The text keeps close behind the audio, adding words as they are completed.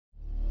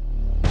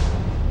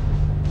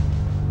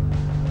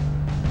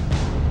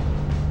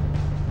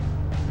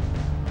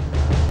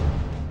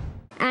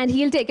and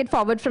he'll take it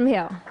forward from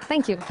here.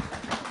 Thank you.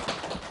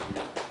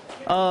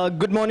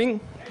 Good morning.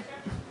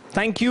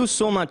 Thank you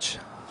so much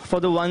for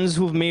the ones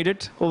who've made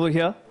it over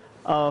here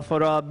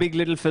for our big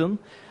little film.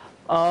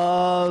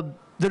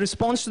 The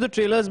response to the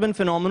trailer has been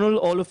phenomenal.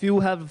 All of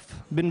you have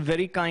been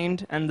very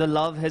kind, and the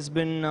love has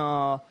been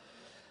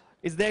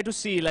is there to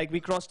see. Like, we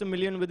crossed 1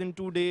 million within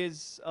 2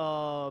 days.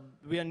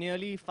 We are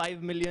nearly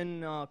 5 million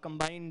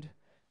combined.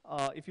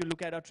 If you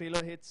look at our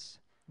trailer hits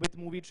with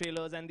movie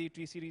trailers and the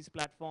T-Series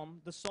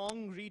platform, the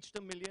song reached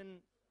 1 million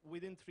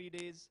within 3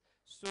 days.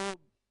 So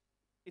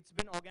it's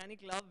been organic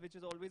love, which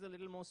is always a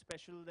little more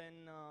special than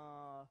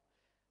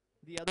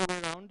the other way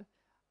around.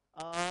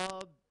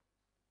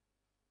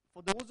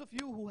 For those of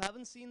you who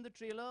haven't seen the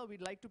trailer,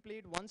 we'd like to play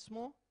it once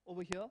more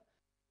over here.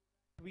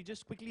 We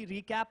just quickly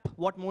recap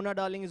what Mona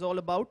Darling is all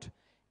about.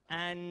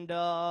 And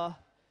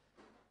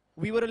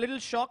we were a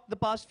little shocked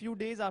the past few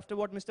days after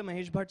what Mr.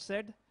 Mahesh Bhatt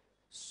said.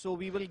 So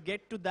we will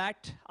get to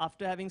that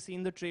after having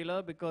seen the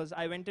trailer, because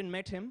I went and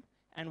met him,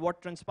 and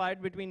what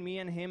transpired between me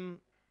and him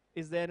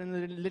is there in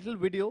a little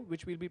video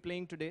which we'll be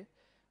playing today.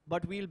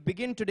 But we'll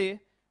begin today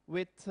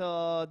with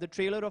the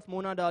trailer of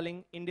Mona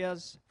Darling,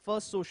 India's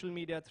first social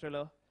media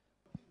thriller.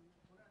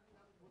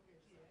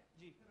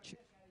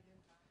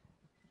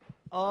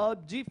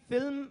 Ji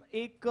film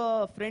एक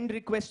friend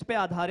request पे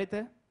आधारित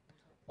है,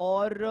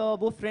 और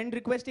वो friend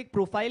request एक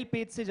profile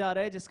page से जा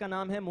रहा है जिसका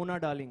नाम है मोना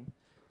डार्लिंग.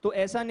 तो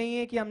ऐसा नहीं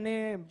है कि हमने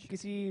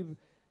किसी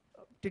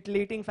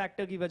टिटलेटिंग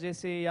फैक्टर की वजह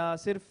से या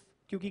सिर्फ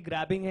क्योंकि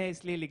ग्रैबिंग है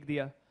इसलिए लिख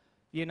दिया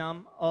ये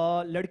नाम.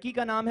 लड़की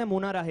का नाम है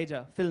मोना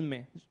राहेजा फिल्म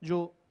में,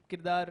 जो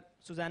किरदार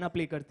सुजाना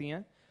प्ले करती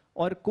हैं,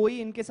 और कोई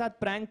इनके साथ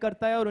प्रैंक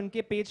करता है और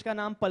उनके पेज का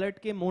नाम पलट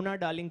के मोना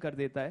डार्लिंग कर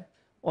देता है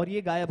और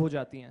ये गायब हो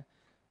जाती हैं.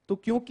 तो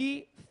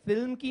क्योंकि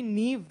फिल्म की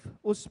नींव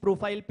उस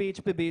प्रोफाइल पेज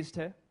पे बेस्ड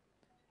है,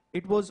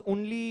 it was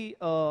only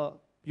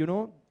you know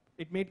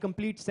it made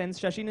complete sense.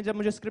 Shashi ने जब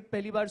मुझे स्क्रिप्ट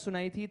पहली बार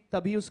सुनाई थी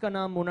तभी उसका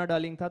नाम मोना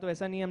डार्लिंग था, तो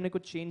ऐसा नहीं हमने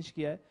कुछ चेंज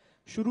किया है.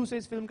 शुरू से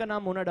इस फिल्म का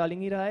नाम मोना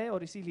डार्लिंग ही रहा है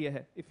और इसीलिए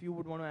है. If you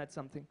would want to add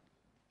something.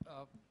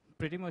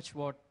 Pretty much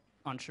what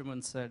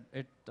Anshuman said.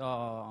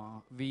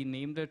 We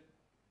named it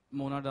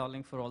Mona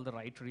Darling for all the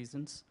right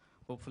reasons,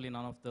 hopefully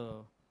none of the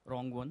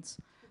wrong ones.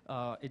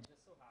 It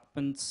just so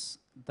happens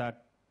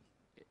that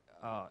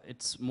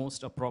it's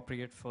most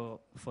appropriate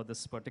for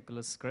this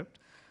particular script.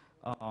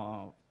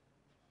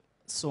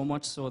 So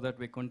much so that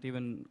we couldn't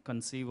even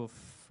conceive of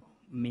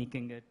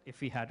making it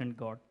if we hadn't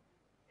got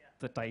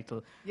the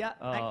title,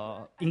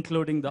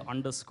 including the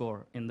underscore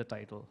in the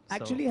title.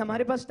 Actually,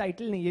 हमारे पास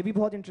title नहीं, ये भी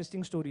बहुत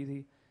interesting story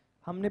थी.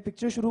 हमने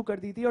picture शुरू कर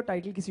दी थी और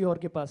टाइटल किसी और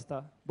के पास था,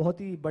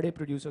 बहुत ही बड़े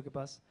प्रोड्यूसर के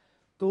पास.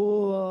 तो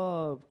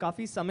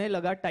काफ़ी समय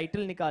लगा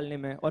टाइटल निकालने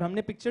में, और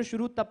हमने पिक्चर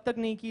शुरू तब तक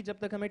नहीं की जब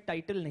तक हमें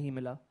टाइटल नहीं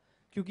मिला,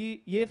 क्योंकि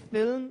ये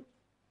फिल्म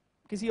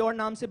किसी और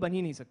नाम से बन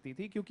ही नहीं सकती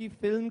थी, क्योंकि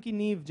फिल्म की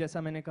नींव,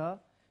 जैसा मैंने कहा,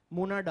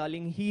 मोना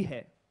डार्लिंग ही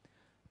है.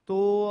 तो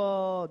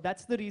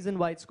that's the reason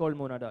why it's called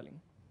Mona darling.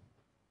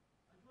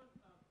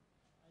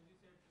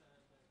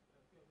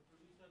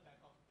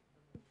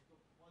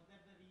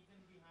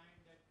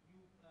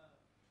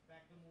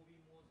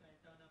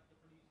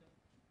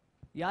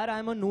 Yaar,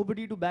 I'm a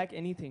nobody to back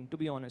anything, to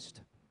be honest.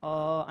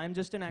 I'm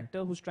just an actor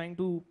who's trying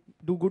to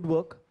do good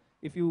work.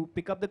 If you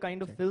pick up the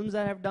kind of films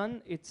I have done,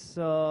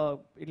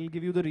 it'll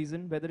give you the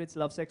reason, whether it's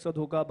Love, Sex or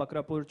Dhoka,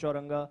 Bakrapur,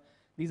 Chauranga.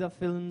 These are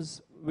films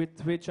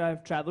with which I've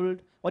traveled,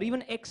 or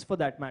even X for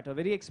that matter.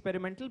 Very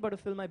experimental, but a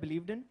film I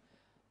believed in.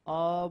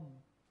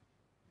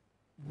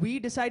 We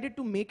decided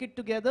to make it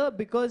together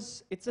because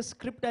it's a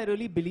script I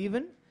really believe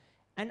in,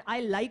 and I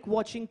like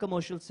watching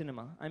commercial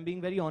cinema. I'm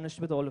being very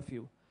honest with all of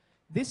you.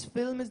 This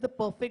film is the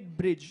perfect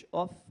bridge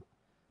of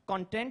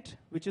content,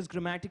 which is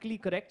grammatically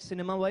correct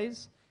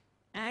cinema-wise,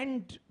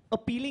 and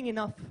appealing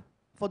enough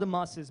for the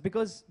masses,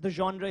 because the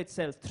genre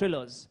itself,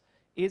 thrillers,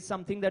 is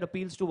something that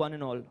appeals to one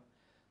and all.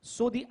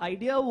 So the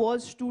idea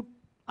was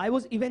I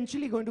was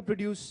eventually going to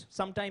produce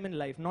sometime in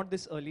life, not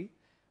this early,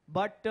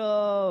 but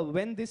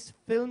when this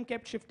film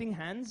kept shifting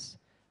hands,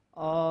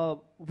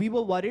 we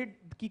were worried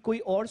कि कोई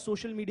और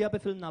social media पे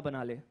film ना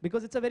बना ले,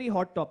 because it's a very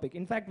hot topic.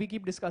 In fact, we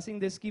keep discussing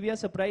this कि we are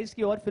surprised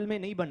कि और फिल्में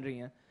नहीं बन रही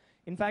हैं.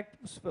 In fact,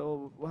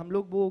 हम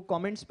लोग वो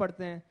comments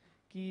पढ़ते हैं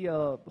कि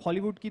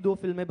हॉलीवुड की 2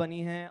 फिल्में बनी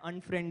हैं,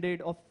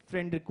 अनफ्रेंडेड और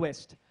फ्रेंड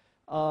रिक्वेस्ट.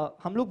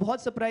 हम लोग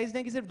बहुत सरप्राइज्ड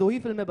हैं कि सिर्फ 2 ही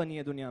फिल्में बनी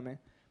हैं दुनिया में.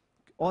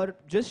 और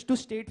just to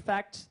state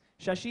facts,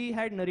 Shashi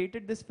had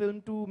narrated this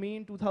film to me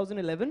in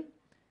 2011.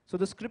 So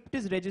the script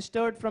is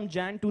registered from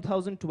Jan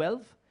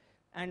 2012.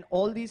 And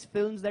all these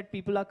films that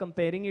people are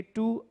comparing it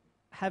to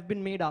have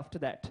been made after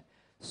that.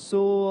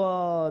 So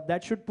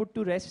that should put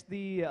to rest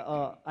the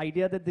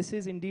idea that this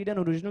is indeed an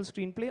original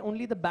screenplay.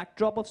 Only the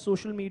backdrop of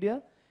social media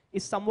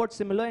is somewhat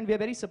similar, and we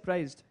are very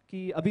surprised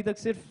कि अभी तक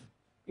सिर्फ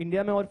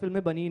India में और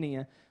फिल्में बनी ही नहीं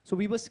है.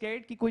 So we were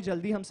scared कि कोई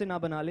जल्दी हमसे ना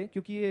बना ले,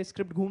 क्योंकि ये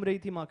स्क्रिप्ट घूम रही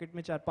थी मार्केट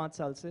में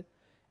 4-5 साल से.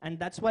 And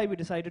that's why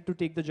we decided to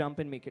take the jump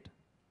and make it.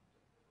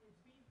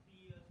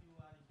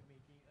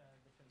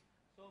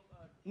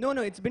 No,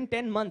 it's been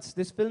 10 months.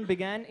 This film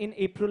began in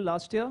April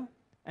last year,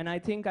 and I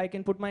think I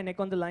can put my neck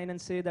on the line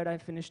and say that I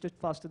finished it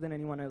faster than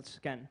anyone else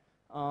can.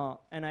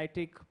 And I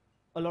take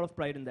a lot of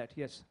pride in that,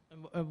 yes.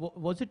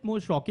 Was it more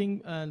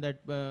shocking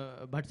that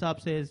Bhatt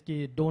Saab says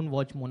ki don't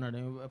watch Mona?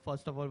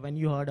 First of all, when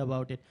you heard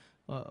about it,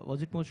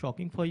 was it more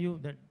shocking for you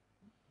that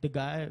the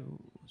guy,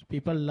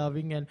 people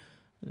loving and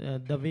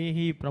the way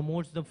he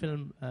promotes the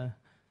film?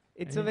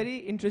 It's a very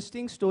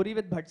interesting story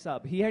with Bhatt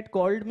Saab. He had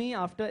called me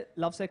after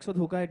Love, Sex और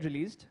धोखा had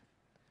released.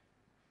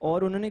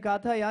 और उन्होंने कहा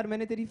था यार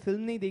मैंने तेरी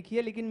film नहीं देखी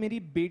है लेकिन मेरी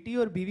बेटी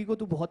और बीवी को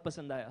तू बहुत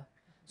पसंद आया.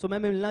 So मैं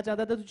मिलना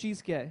चाहता था, तो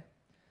चीज़ क्या है?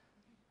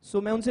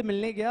 So मैं उनसे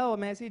मिलने गया और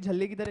मैं ऐसे ही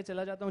झल्ले की तरह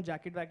चला जाता हूँ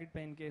जैकेट वैकेट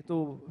पहन के. तो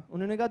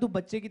उन्होंने कहा तू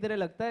बच्चे की तरह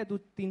लगता है, तू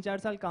 3-4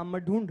 साल काम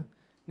मत ढूंढ,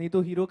 नहीं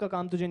तो हीरो का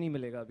काम तुझे नहीं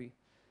मिलेगा अभी.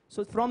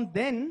 So from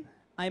then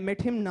I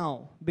met him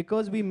now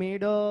because we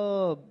made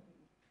a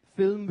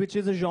film which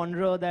is a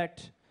genre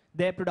that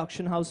their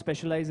production house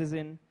specializes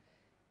in.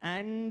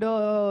 And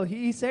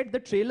he said the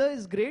trailer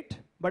is great,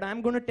 but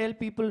I'm going to tell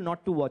people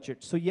not to watch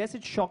it. So yes,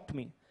 it shocked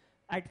me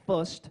at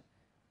first.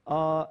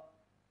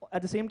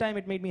 At the same time,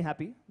 it made me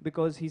happy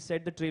because he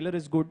said the trailer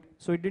is good.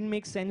 So it didn't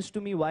make sense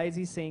to me why is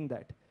he saying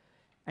that.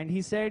 And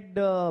he said,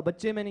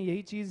 बच्चे मैंने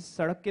यही चीज़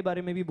सड़क के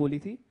बारे में भी बोली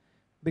थी,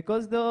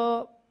 because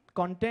the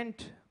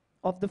content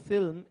of the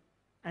film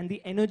and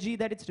the energy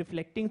that it's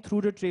reflecting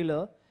through the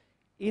trailer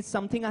is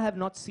something I have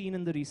not seen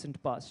in the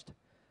recent past.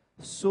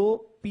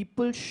 So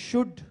people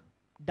should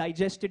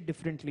digest it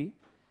differently.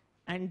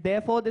 And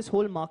therefore, this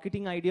whole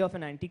marketing idea of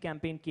an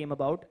anti-campaign came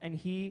about. And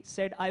he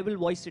said, I will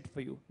voice it for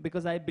you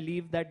because I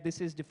believe that this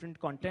is different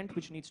content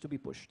which needs to be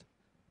pushed.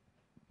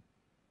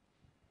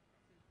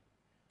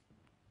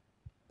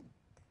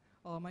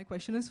 My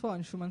question is for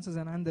Anshuman,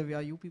 Suzanna, and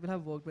Divya. You people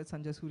have worked with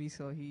Sanjay Suri,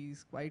 sir.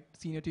 He's quite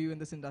senior to you in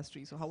this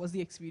industry. So how was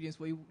the experience?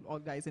 Were you all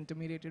guys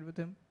intimidated with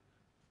him?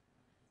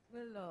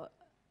 Well,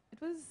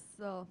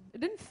 it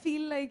didn't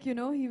feel like, he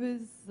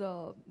was,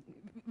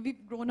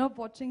 we've grown up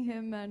watching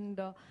him and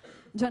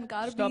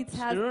Jankar Beats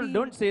has been...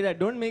 Don't say that.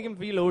 Don't make him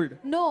feel old.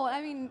 No,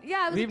 I mean,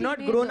 yeah, I was a We've not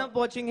teenager. grown up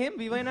watching him.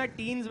 We were in our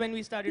teens when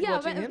we started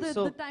watching him. Yeah,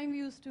 So the time we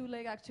used to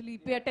actually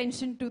pay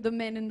attention to the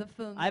men in the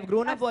film. I've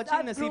grown up watching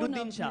I've grown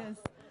Nasiruddin up, Shah. yes.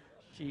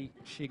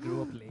 She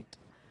grew up late.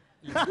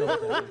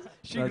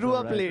 She grew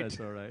up late. That's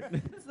all right.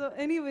 So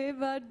anyway,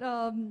 but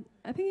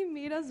I think he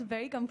made us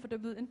very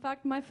comfortable. In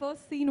fact, my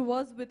first scene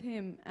was with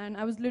him, and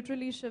I was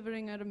literally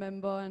shivering, I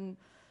remember. And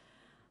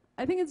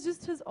I think it's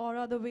just his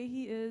aura, the way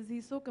he is.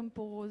 He's so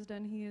composed,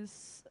 and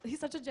he's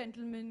such a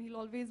gentleman. He'll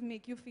always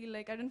make you feel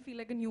like, I didn't feel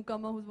like a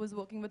newcomer who was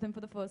working with him for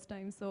the first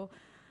time. So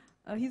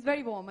he's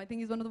very warm. I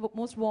think he's one of the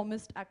most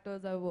warmest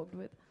actors I've worked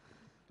with.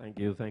 Thank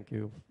you, thank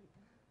you.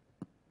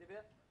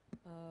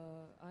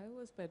 I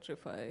was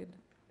petrified.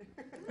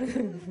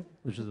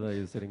 Which is why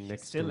you're sitting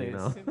next Still to me is.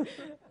 now.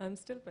 I'm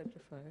still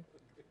petrified.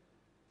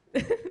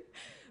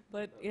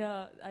 But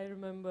yeah, I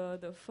remember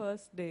the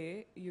first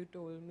day you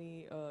told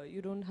me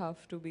you don't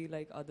have to be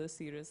like other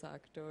serious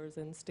actors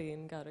and stay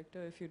in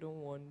character if you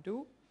don't want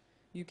to.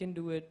 You can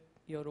do it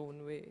your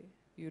own way.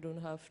 You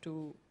don't have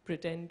to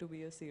pretend to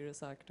be a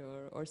serious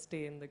actor or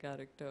stay in the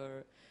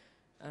character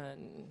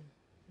and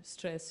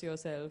stress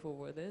yourself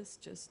over this.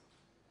 Just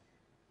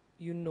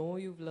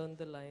you've learned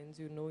the lines,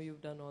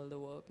 you've done all the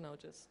work, now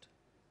just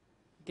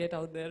get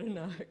out there and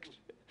act.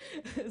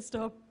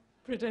 Stop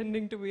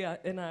pretending to be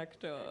an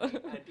actor.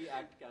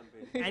 Anti-act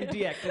campaign.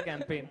 Anti-actor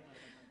campaign.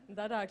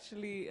 That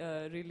actually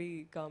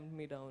really calmed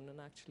me down and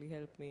actually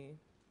helped me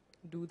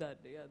do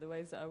that day.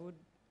 Otherwise, I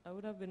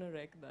would have been a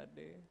wreck that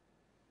day.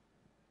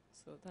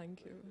 So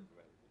thank you.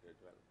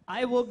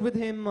 I worked with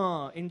him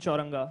in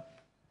Chauranga.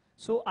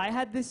 So I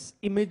had this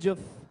image of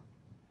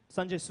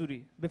Sanjay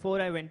Suri before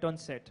I went on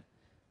set.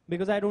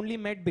 Because I had only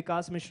met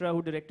Bikas Mishra,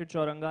 who directed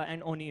Chauranga,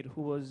 and Onir,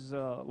 who was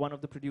one of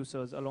the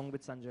producers, along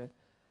with Sanjay.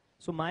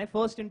 So my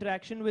first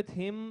interaction with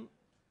him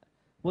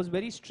was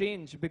very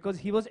strange, because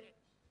he was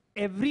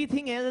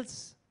everything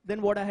else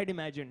than what I had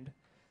imagined.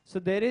 So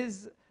there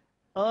is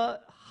a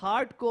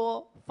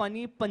hardcore,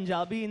 funny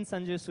Punjabi in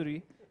Sanjay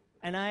Suri,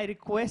 and I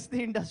request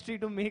the industry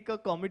to make a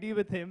comedy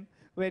with him,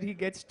 where he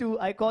gets to,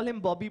 I call him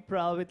Bobby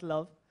Prah with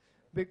love,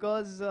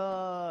 because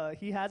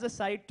he has a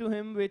side to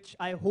him which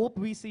I hope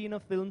we see in a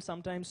film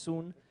sometime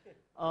soon.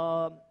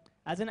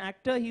 As an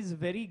actor, he's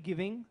very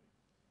giving.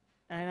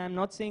 And I'm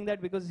not saying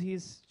that because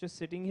he's just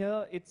sitting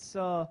here. It's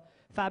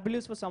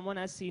fabulous for someone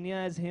as senior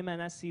as him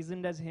and as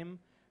seasoned as him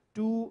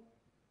to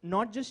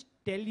not just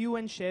tell you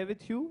and share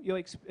with you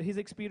his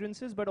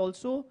experiences, but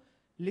also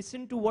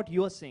listen to what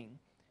you're saying.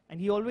 And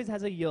he always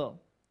has a ear.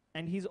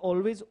 And he's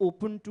always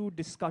open to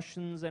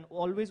discussions and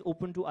always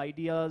open to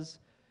ideas,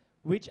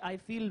 which I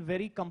feel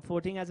very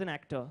comforting as an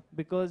actor,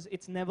 because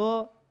it's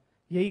never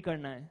यही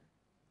करना है.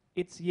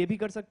 It's ये भी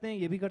कर सकते हैं,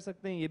 ये भी कर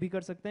सकते हैं, ये भी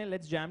कर सकते हैं.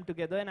 Let's jam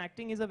together. And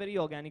acting is a very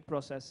organic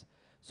process.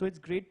 So it's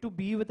great to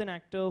be with an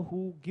actor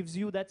who gives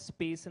you that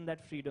space and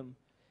that freedom.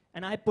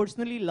 And I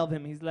personally love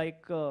him. He's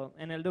like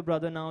an elder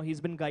brother now.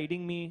 He's been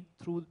guiding me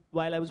through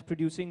while I was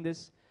producing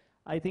this.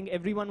 I think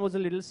everyone was a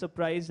little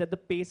surprised at the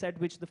pace at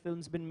which the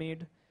film's been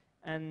made.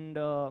 And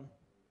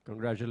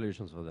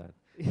Congratulations for that.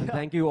 yeah. And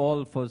thank you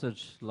all for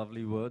such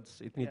lovely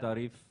words. Itni Yeah.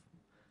 tareef.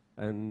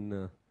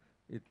 And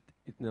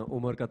इतना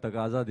उम्र का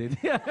तकाजा दे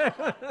दिया है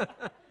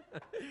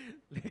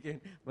लेकिन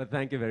but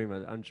thank you very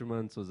much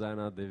Anshuman,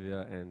 Suzanna,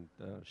 Divya and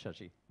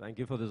Shashi. Thank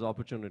you for this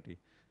opportunity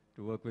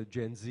to work with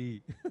Gen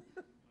Z.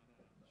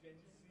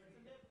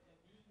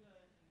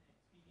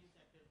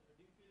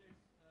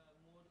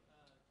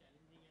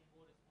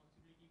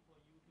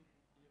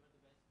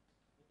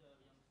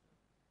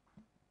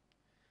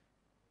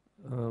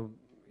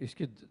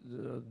 इसके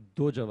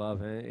दो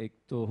जवाब हैं. एक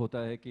तो होता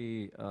है कि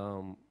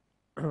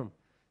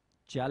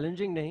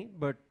चैलेंजिंग नहीं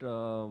बट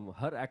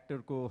हर एक्टर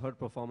को हर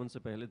परफॉर्मेंस से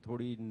पहले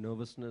थोड़ी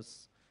नर्वसनेस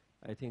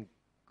आई थिंक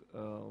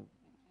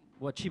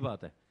वो अच्छी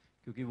बात है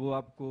क्योंकि वो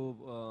आपको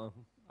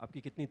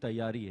आपकी कितनी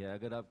तैयारी है.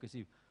 अगर आप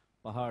किसी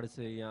पहाड़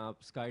से या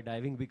आप स्काई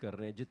डाइविंग भी कर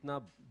रहे हैं, जितना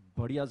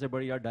बढ़िया से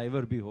बढ़िया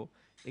डाइवर भी हो,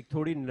 एक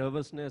थोड़ी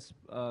नर्वसनेस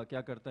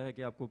क्या करता है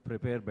कि आपको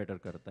प्रिपेयर बेटर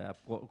करता है,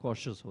 आप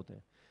कॉशियस होते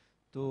हैं.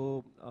 तो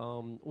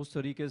उस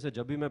तरीके से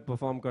जब भी मैं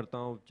परफॉर्म करता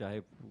हूँ, चाहे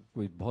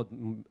कोई बहुत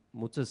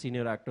मुझसे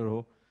सीनियर एक्टर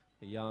हो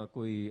या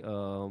कोई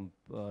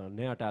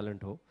नया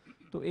टैलेंट हो,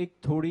 तो एक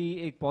थोड़ी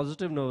एक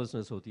पॉजिटिव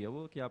नर्वसनेस होती है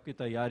वो कि आपकी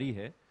तैयारी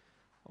है.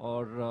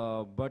 और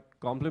but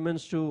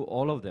compliments to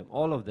all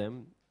of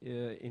them.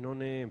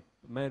 इन्होंने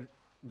मैं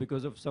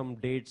because of some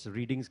dates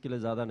readings के लिए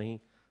ज़्यादा नहीं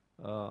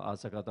आ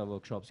सका था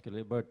वर्कशॉप्स के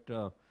लिए,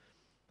 बट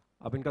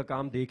आप इनका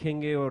काम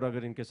देखेंगे और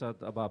अगर इनके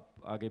साथ अब आप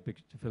आगे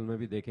फिल्म में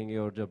भी देखेंगे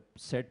और जब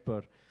सेट पर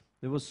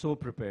they was so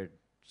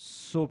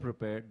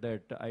prepared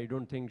that I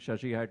don't think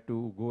Shashi had to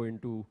go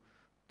into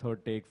third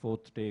take,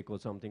 fourth take और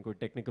समथिंग, कोई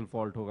टेक्निकल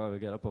फॉल्ट होगा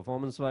वगैरह.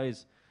 Performance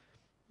wise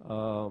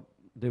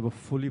they were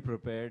fully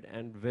prepared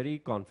and very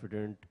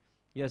confident.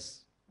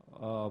 Yes,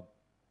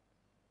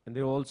 and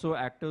they also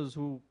actors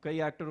who,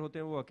 कई actor होते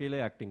हैं वो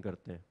अकेले acting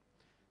करते हैं,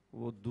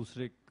 वो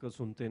दूसरे को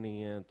सुनते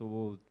नहीं हैं.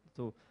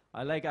 तो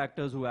I like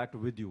actors who act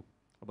with you.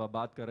 अब आप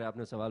बात कर रहे हैं,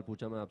 आपने सवाल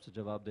पूछा, मैं आपसे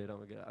जवाब दे रहा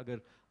हूँ वगैरह.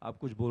 अगर आप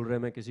कुछ बोल रहे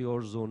हैं, मैं किसी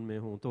और जोन में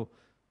हूँ, तो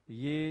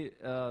ये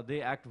they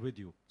act with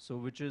you. So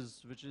which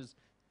is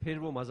फिर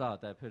वो मज़ा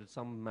आता है, फिर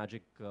some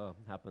magic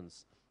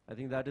happens. I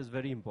think that is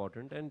very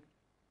important. And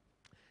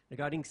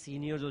regarding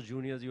seniors और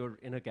juniors, you're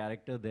in a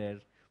character there,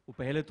 वो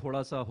पहले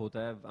थोड़ा सा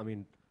होता है. आई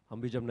मीन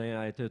हम भी जब नए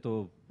आए थे तो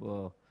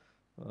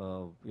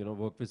you know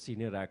work with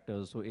senior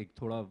actors, तो एक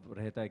थोड़ा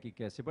रहता है कि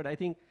कैसे. But I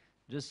think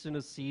just in a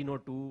scene or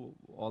two,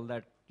 all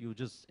that, you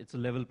just, it's a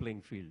level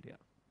playing field. Yeah,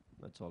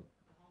 that's all.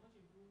 How much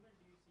improvement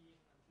do you see in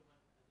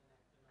Anshuman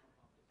as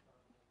an actor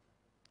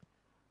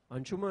now?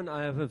 Anshuman, I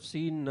have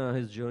seen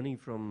his journey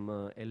from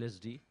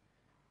LSD,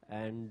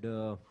 and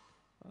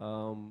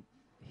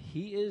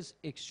he is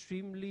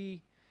extremely,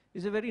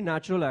 he's a very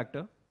natural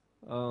actor.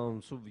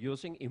 So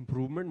you're saying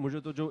improvement,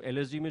 मुझे तो जो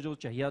LSD में जो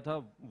चाहिए था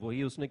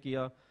वही उसने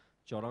किया,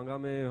 चौरंगा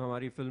में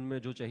हमारी फिल्म में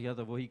जो चाहिए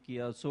था वही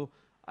किया. So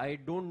I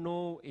don't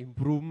know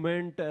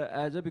improvement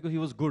as a, because he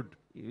was good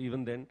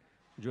even then.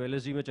 जो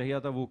LSD में चाहिए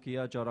था वो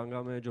किया,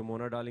 चौरंगा में जो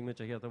मोना डार्लिंग में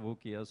चाहिए था वो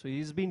किया. So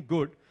he's been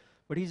good,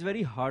 but he's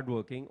very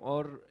hardworking,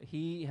 और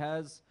he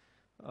has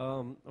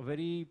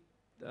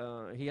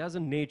he has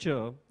a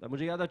nature.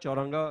 मुझे याद है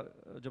चौरंगा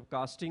जब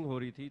कास्टिंग हो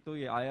रही थी तो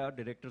ये आया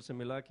डायरेक्टर से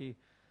मिला कि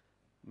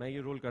मैं ये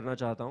रोल करना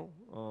चाहता हूँ,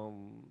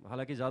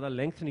 हालांकि ज़्यादा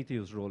लेंथ नहीं थी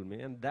उस रोल में.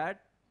 And that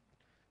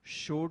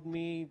showed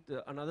me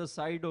another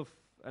side of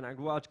an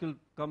actor. वो आजकल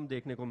कम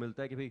देखने को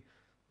मिलता है कि भाई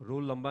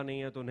रोल लंबा नहीं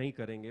है तो नहीं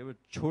करेंगे. वो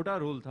छोटा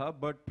रोल था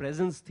बट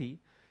प्रेजेंस थी.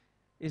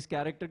 इस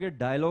कैरेक्टर के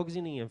डायलॉग्स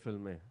ही नहीं है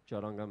फिल्म में,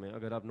 चौरंगा में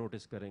अगर आप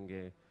नोटिस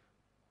करेंगे.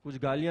 कुछ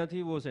गालियाँ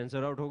थी, वो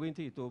सेंसर आउट हो गई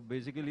थी, तो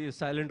बेसिकली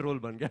साइलेंट रोल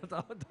बन गया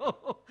था.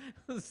 तो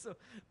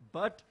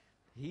but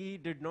he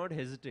did not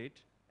hesitate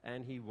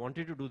and he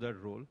wanted to do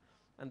that role,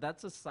 and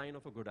that's a sign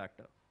of a good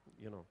actor,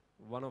 you know,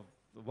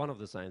 one of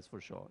the signs for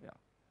sure. Yeah.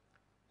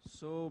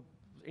 So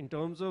in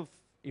terms of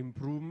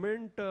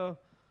improvement,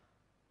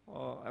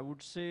 I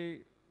would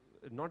say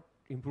not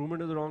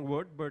improvement is the wrong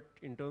word, but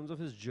in terms of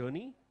his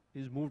journey,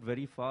 he's moved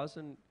very fast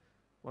and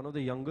one of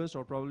the youngest,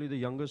 or probably the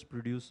youngest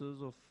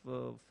producers of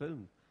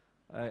film.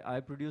 I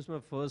produced my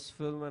first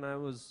film when I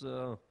was,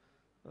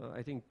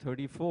 I think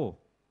 34,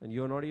 and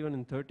you're not even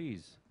in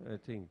 30s, I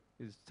think.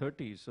 He's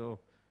 30, so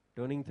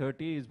turning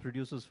 30, he's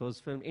produced his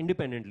first film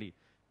independently,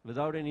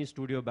 without any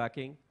studio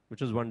backing,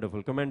 which is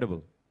wonderful,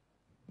 commendable.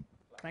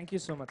 Thank you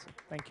so much, sir.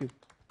 Thank you.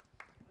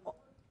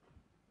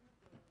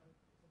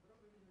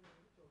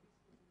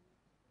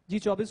 जी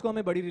 24 को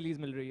हमें बड़ी release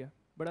मिल रही है.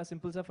 बड़ा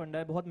simple सा फंडा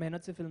है, बहुत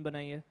मेहनत से फिल्म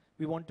बनाई है.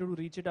 We wanted to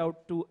reach it out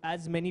to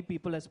as many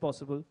people as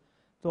possible.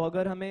 तो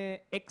अगर हमें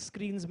X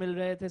स्क्रीन्स मिल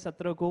रहे थे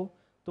 17 को,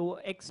 तो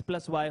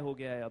X+Y हो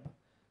गया है अब.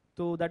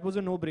 तो that was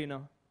a no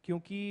brainer,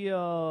 क्योंकि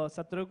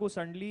 17 को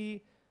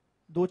सडनली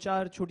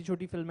 2-4 छोटी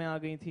छोटी फिल्में आ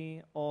गई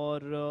थी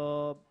और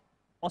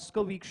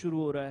ऑस्कर वीक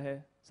शुरू हो रहा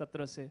है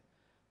 17 से.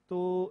 तो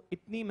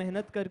इतनी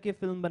मेहनत करके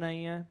फिल्म बनाई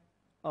है,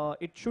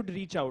 it should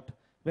reach out.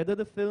 Whether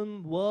the film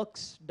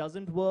works,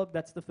 doesn't work,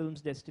 that's the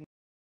film's destiny.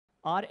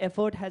 Our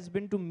effort has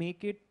been to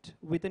make it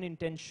with an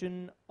intention,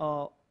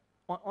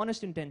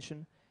 honest intention,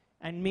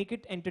 and make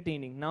it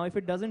entertaining. Now, if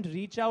it doesn't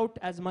reach out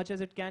as much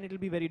as it can,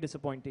 it'll be very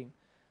disappointing.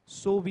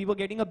 So we were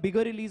getting a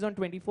bigger release on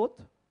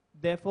 24th.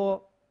 Therefore,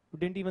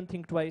 we didn't even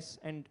think twice.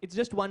 And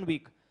it's just 1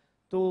 week.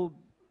 तो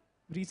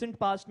recent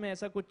past में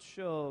ऐसा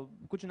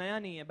कुछ नया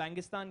नहीं है.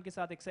 Bangistan के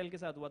साथ Excel के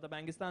साथ हुआ था.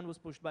 Bangistan was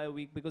pushed by a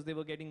week because they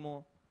were getting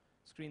more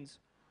screens.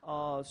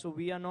 So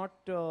we are not,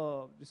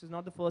 this is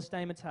not the first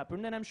time it's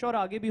happened, and I'm sure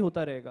आगे भी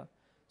होता रहेगा.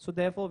 So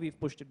therefore we've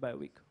pushed it by a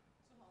week.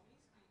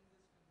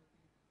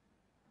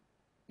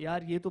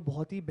 यार ये तो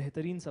बहुत ही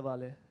बेहतरीन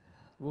सवाल है.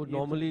 वो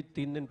normally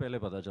 3 दिन पहले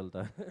पता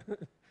चलता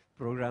है.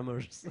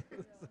 Programmers.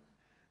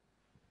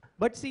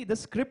 But see, the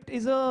script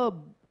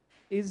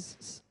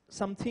is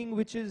something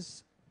which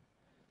is,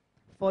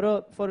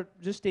 for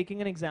just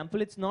taking an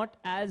example, it's not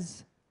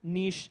as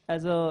niche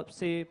as a,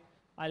 say,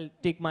 I'll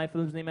take my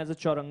film's name as a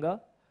Chauranga,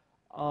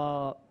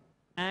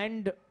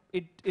 and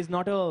it is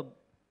not a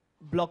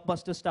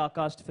blockbuster star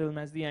cast film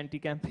as the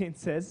anti-campaign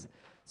says.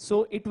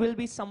 So it will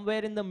be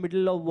somewhere in the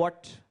middle of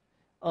what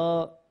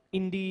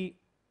indie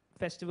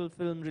festival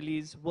film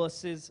release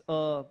versus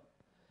a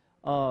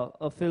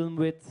film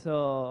with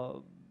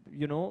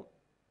you know,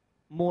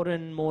 more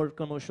and more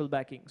commercial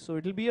backing. So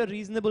it will be a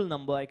reasonable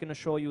number, I can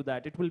assure you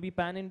that. It will be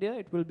pan-India,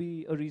 it will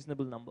be a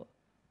reasonable number.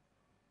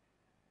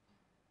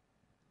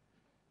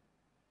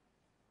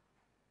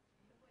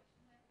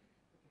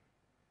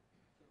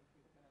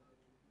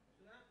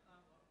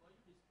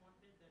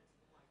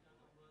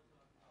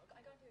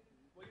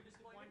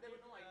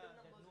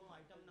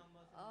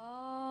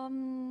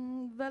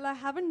 Well, I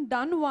haven't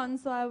done one,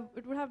 so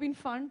it would have been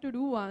fun to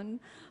do one,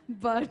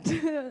 but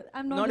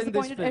I'm not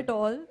disappointed at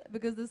all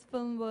because this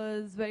film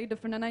was very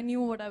different, and I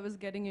knew what I was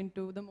getting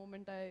into the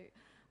moment I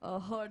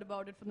heard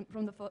about it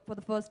for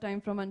the first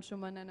time from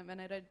Anshuman, and when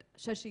I read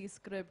Shashi's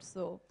script.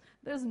 So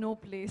there's no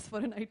place for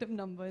an item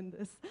number in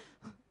this.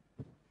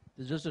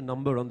 There's just a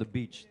number on the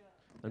beach,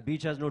 and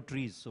beach has no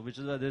trees, so which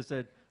is why they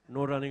said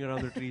no running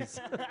around the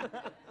trees.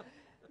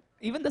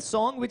 Even the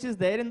song which is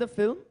there in the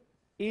film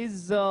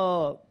is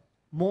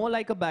more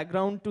like a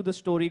background to the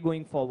story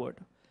going forward.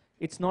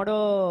 It's not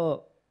a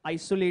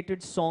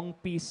isolated song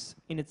piece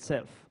in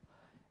itself.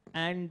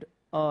 And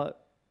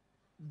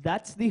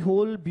that's the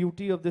whole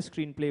beauty of the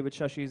screenplay which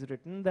Shashi has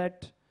written,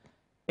 that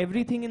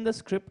everything in the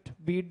script,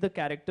 be it the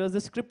characters,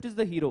 the script is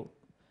the hero,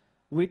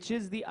 which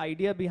is the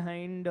idea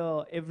behind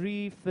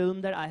every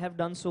film that I have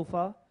done so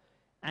far,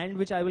 and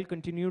which I will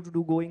continue to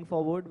do going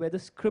forward, where the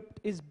script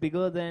is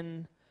bigger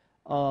than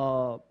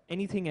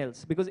anything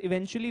else, because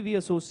eventually we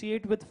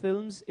associate with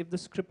films if the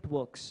script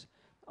works,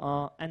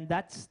 and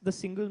that's the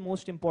single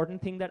most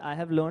important thing that I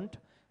have learned,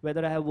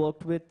 whether I have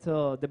worked with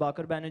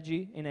Dibakar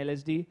Banerjee in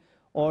LSD,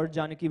 or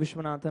Janaki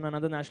Vishwanathan,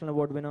 another national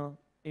award winner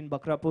in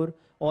Bakrapur,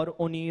 or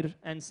Onir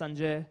and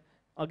Sanjay,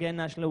 again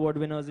national award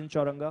winners in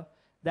Chauranga,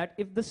 that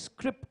if the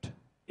script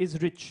is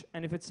rich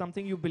and if it's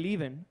something you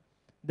believe in,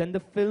 then the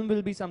film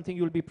will be something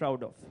you'll be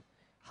proud of.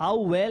 How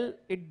well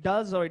it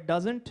does or it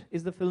doesn't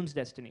is the film's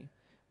destiny.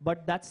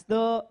 But that's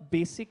the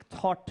basic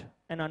thought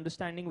and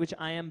understanding which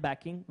I am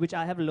backing, which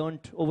I have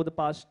learned over the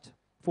past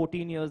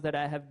 14 years that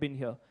I have been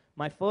here.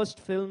 My first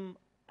film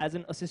as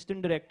an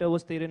assistant director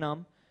was Tere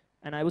Naam,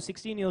 and I was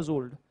 16 years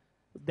old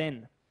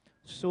then.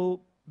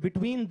 So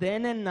between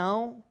then and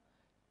now,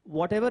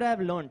 whatever I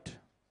have learned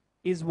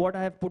is what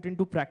I have put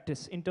into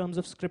practice in terms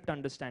of script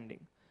understanding.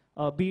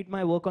 Be it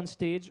my work on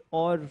stage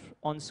or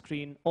on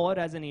screen or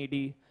as an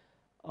AD.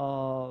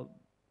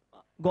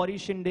 Gauri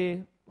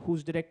Shinde,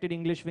 who's directed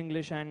English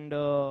Winglish and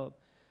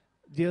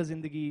Dear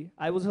Zindagi.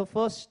 I was her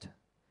first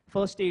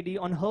AD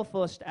on her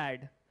first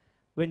ad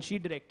when she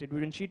directed,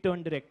 when she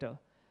turned director.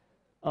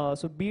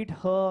 So be it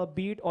her,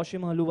 be it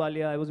Oshim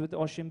Haluwalia, I was with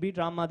Oshim, be it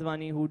Ram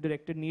Madhvani, who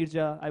directed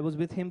Neerja, I was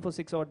with him for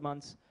 6 odd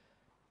months.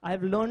 I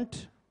have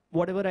learnt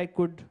whatever I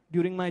could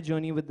during my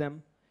journey with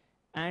them.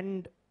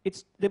 And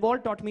they've all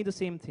taught me the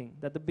same thing,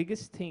 that the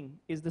biggest thing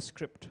is the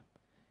script.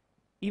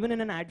 Even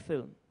in an ad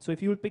film. So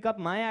if you will pick up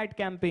my ad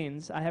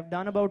campaigns, I have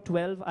done about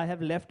 12, I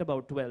have left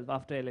about 12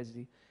 after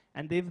LSD.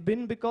 And they've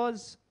been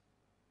because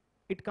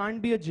it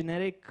can't be a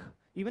generic,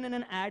 even in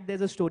an ad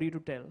there's a story to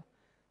tell.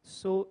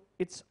 So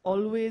it's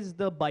always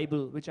the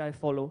Bible which I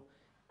follow.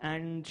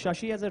 And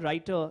Shashi as a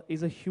writer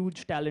is a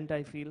huge talent,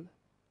 I feel.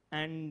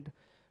 And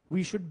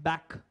we should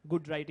back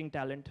good writing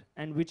talent,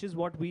 and which is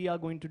what we are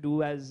going to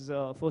do as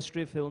First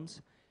Ray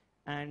Films.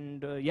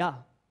 And yeah.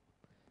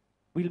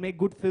 We'll make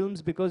good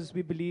films because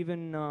we believe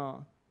in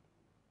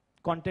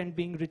content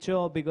being richer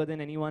or bigger than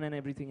anyone and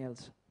everything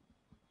else.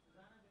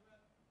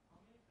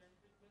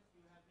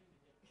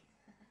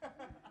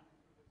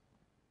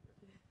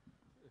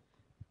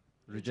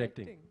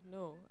 Rejecting.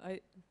 No,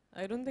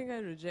 I don't think I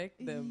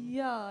reject them.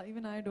 Yeah,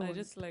 even I don't. I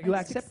just like You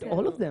accept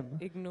all of them?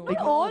 Ignore. Not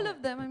all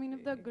of them. I mean,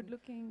 if they're good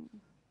looking.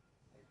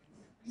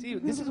 See,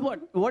 this is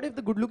what if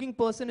the good-looking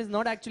person is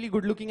not actually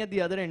good-looking at the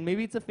other end?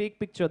 Maybe it's a fake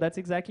picture. That's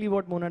exactly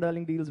what Mona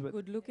Darling deals with.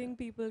 Good-looking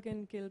people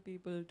can kill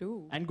people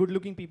too. And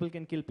good-looking people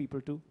can kill people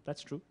too.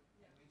 That's true.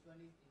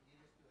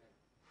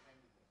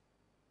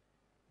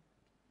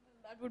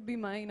 That would be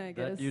mine, I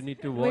guess. That you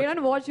need to watch. Wait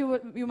and watch.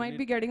 You might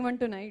be getting one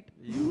tonight.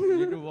 You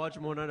need to watch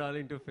Mona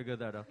Darling to figure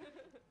that out.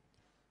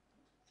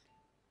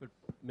 But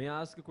may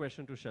I ask a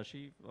question to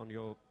Shashi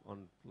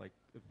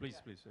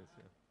please, yes,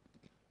 yeah.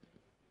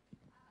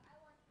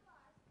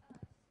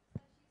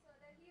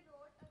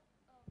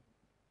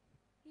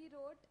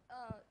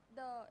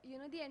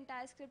 the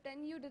entire script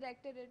and you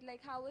directed it.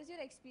 Like, how was your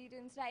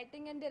experience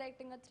writing and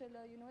directing a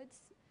thriller?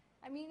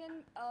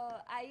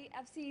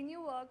 I've seen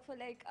you work for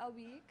like a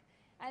week,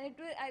 and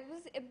I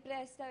was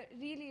impressed.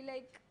 Really,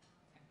 like,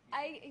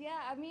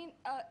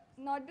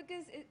 not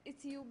because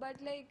it's you,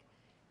 but like,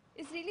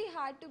 it's really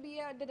hard to be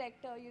a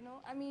director,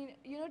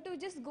 to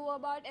just go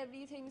about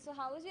everything. So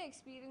how was your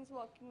experience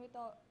working with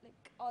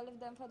all of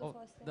them for the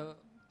first time?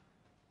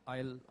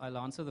 I'll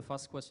answer the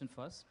first question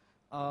first.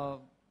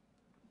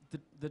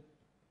 The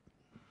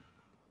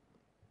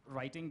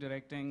writing,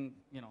 directing,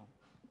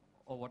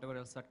 or whatever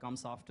else that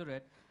comes after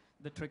it,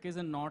 the trick is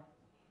in not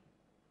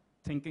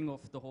thinking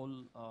of the whole,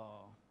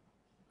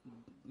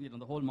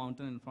 the whole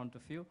mountain in front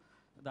of you.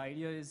 The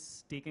idea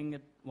is taking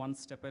it one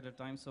step at a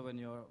time. So when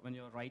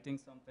you're writing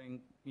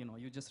something,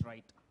 you just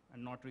write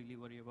and not really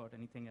worry about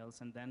anything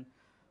else. And then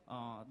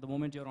the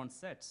moment you're on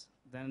sets,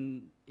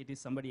 then it is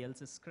somebody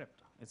else's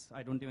script.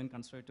 I don't even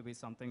consider it to be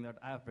something that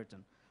I have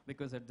written,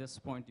 because at this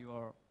point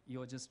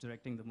you're just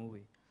directing the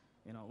movie.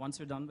 Once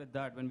you're done with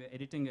that, when we're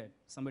editing it,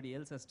 somebody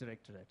else has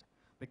directed it,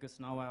 because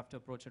now I have to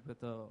approach it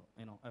with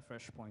a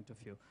fresh point of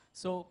view.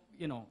 So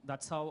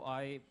that's how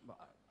I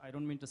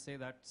don't mean to say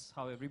that's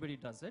how everybody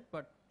does it,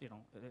 but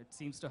it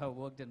seems to have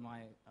worked in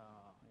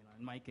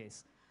my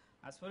case.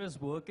 As far as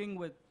working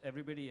with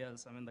everybody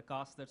else, the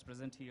cast that's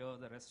present here,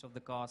 the rest of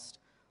the cast,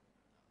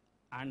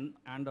 and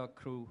our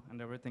crew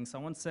and everything.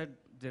 Someone said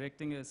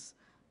directing is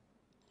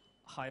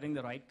hiring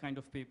the right kind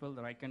of people,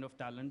 the right kind of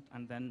talent,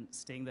 and then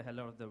staying the hell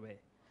out of the way.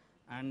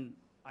 And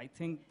I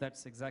think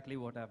that's exactly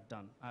what I've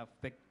done.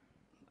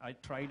 I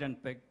tried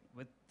and picked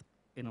with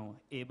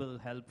able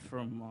help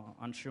from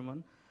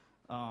Anshuman.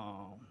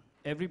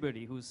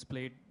 Everybody who's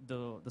played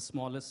the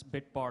smallest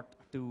bit part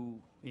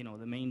to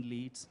the main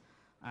leads,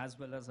 as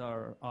well as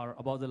our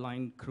above the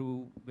line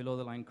crew, below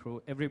the line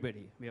crew,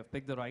 everybody. We have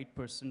picked the right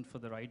person for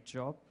the right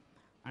job,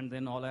 and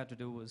then all I had to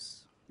do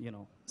was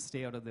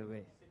stay out of their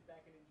way. Sit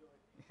back and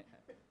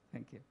enjoy.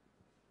 Thank you.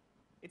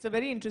 It's a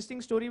very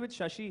interesting story with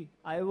Shashi.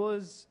 I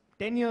was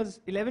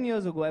 11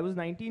 years ago, I was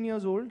 19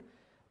 years old.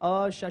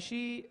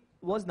 Shashi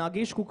was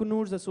Nagesh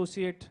Kukunur's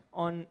associate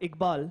on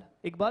Iqbal,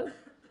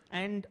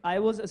 and I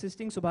was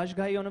assisting Subhash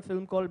Ghai on a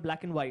film called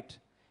Black and White.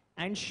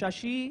 And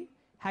Shashi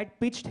had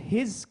pitched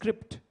his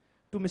script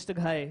to Mr.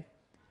 Ghai.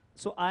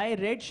 So I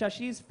read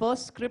Shashi's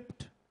first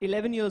script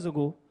 11 years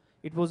ago.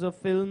 It was a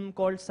film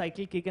called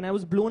Cycle Kick, and I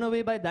was blown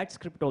away by that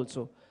script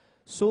also.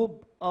 So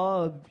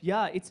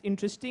it's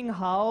interesting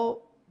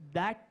how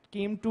that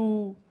came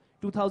to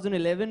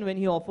 2011 when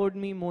he offered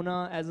me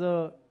Mona as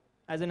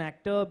an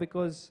actor,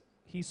 because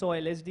he saw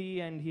LSD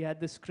and he had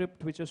this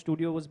script which a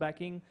studio was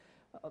backing.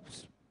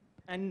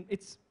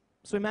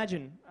 So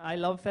imagine,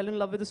 fell in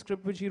love with the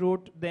script which he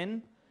wrote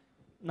then,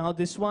 now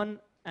this one,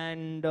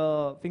 and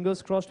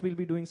fingers crossed we'll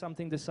be doing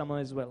something this summer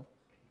as well.